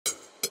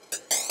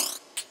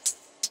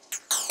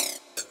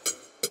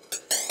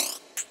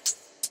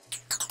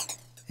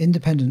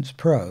Independence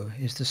Pro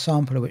is the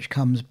sampler which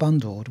comes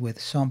bundled with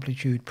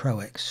Samplitude Pro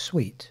X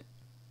Suite.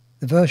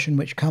 The version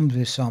which comes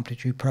with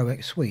Samplitude Pro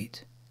X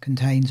Suite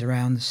contains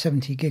around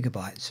 70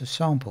 gigabytes of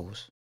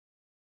samples.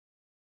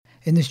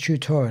 In this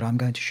tutorial I'm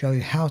going to show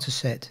you how to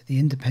set the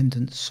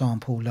independent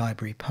sample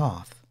library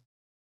path.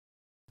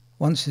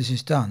 Once this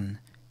is done,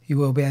 you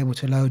will be able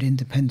to load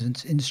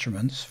independent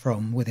instruments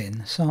from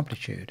within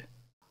Samplitude.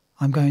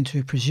 I'm going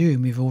to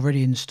presume you've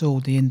already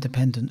installed the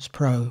Independence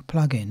Pro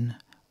plugin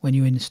when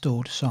you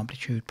installed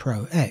Samplitude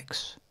Pro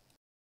X.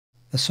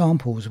 The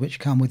samples which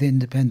come with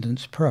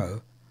Independence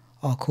Pro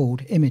are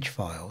called image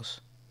files.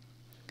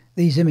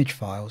 These image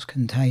files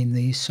contain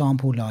the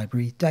sample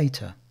library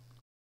data.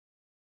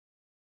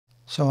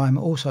 So I'm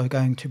also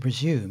going to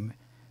presume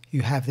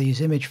you have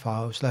these image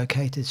files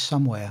located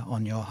somewhere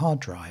on your hard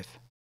drive.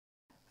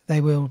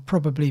 They will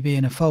probably be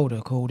in a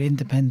folder called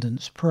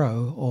Independence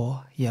Pro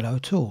or Yellow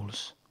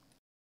Tools.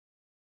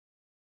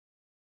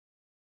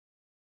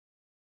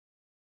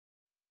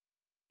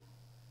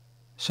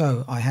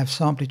 So I have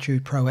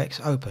Samplitude Pro X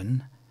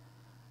open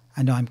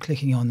and I'm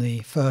clicking on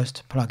the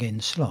first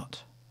plugin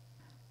slot,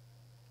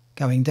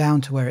 going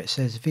down to where it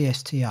says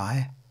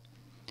VSTI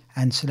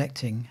and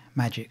selecting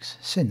Magic's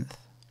Synth.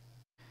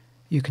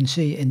 You can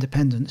see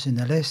Independence in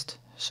the list,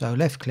 so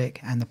left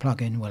click and the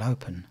plugin will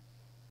open.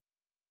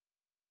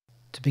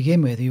 To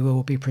begin with, you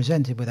will be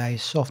presented with a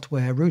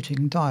software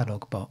routing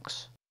dialog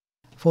box.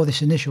 For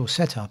this initial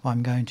setup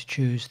I'm going to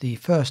choose the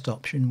first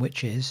option,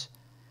 which is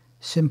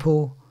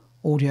Simple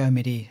Audio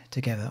MIDI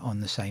together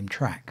on the same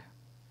track.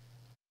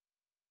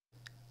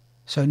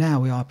 So now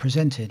we are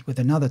presented with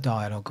another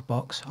dialog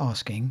box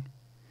asking,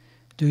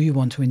 do you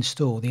want to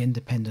install the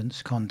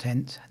Independence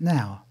content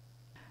now?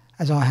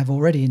 As I have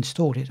already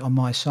installed it on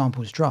my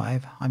samples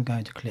drive, I'm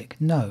going to click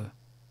No.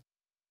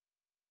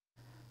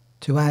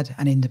 To add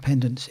an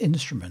Independence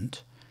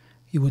instrument,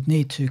 you would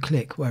need to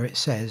click where it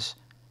says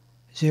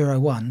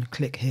 01,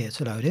 click here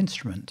to load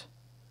instrument.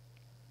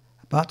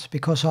 But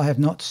because I have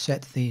not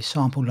set the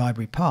sample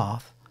library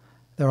path,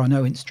 there are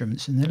no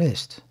instruments in the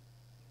list.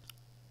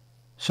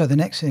 So the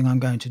next thing I'm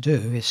going to do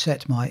is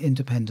set my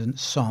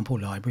Independence sample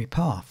library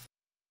path.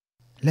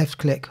 Left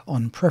click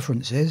on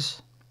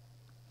Preferences,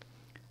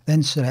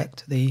 then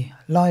select the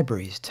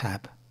Libraries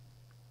tab.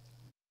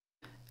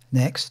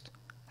 Next,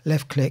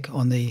 left click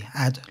on the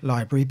Add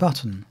Library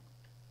button.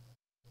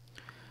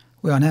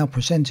 We are now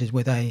presented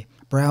with a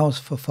Browse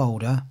for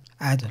Folder,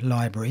 Add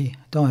Library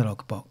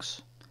dialog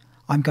box.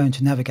 I'm going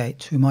to navigate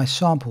to my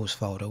samples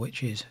folder,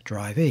 which is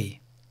Drive E.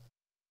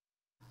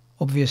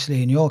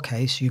 Obviously in your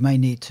case you may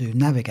need to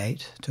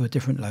navigate to a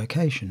different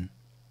location.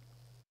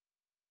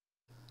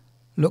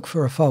 Look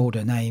for a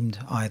folder named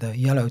either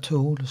Yellow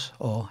Tools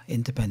or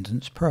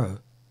Independence Pro.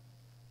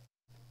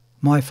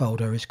 My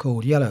folder is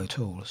called Yellow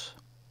Tools.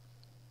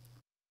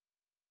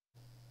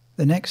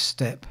 The next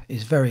step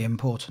is very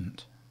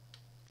important.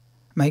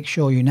 Make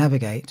sure you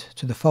navigate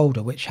to the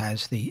folder which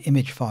has the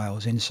image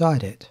files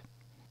inside it.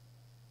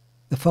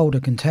 The folder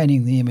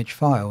containing the image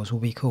files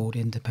will be called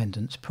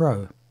Independence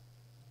Pro.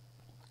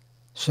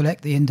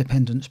 Select the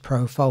Independence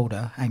Pro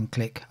folder and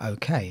click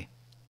OK.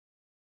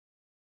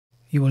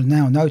 You will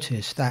now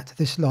notice that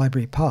this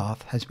library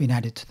path has been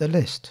added to the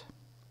list.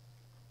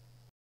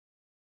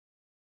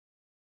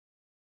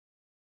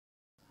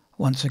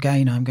 Once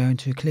again I'm going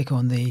to click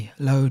on the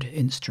Load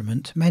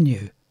Instrument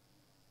menu.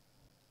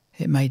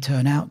 It may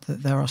turn out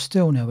that there are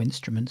still no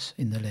instruments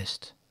in the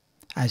list,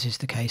 as is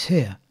the case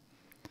here.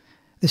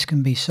 This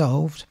can be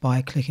solved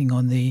by clicking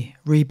on the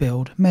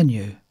Rebuild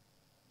menu.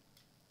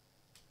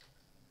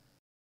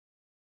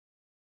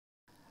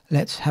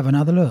 Let's have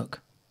another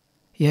look.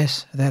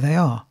 Yes, there they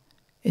are.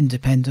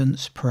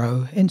 Independence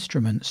Pro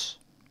instruments.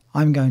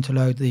 I'm going to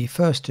load the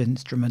first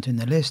instrument in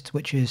the list,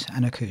 which is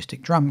an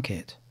acoustic drum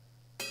kit.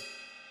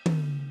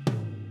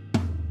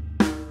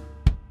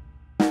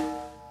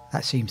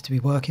 That seems to be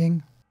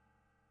working.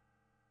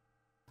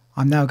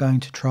 I'm now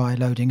going to try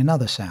loading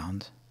another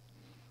sound.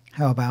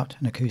 How about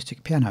an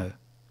acoustic piano?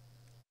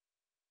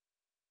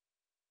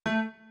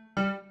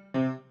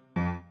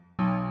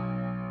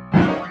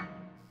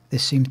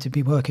 This seems to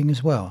be working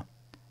as well.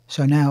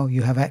 So now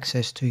you have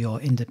access to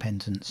your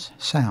Independence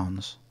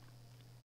sounds.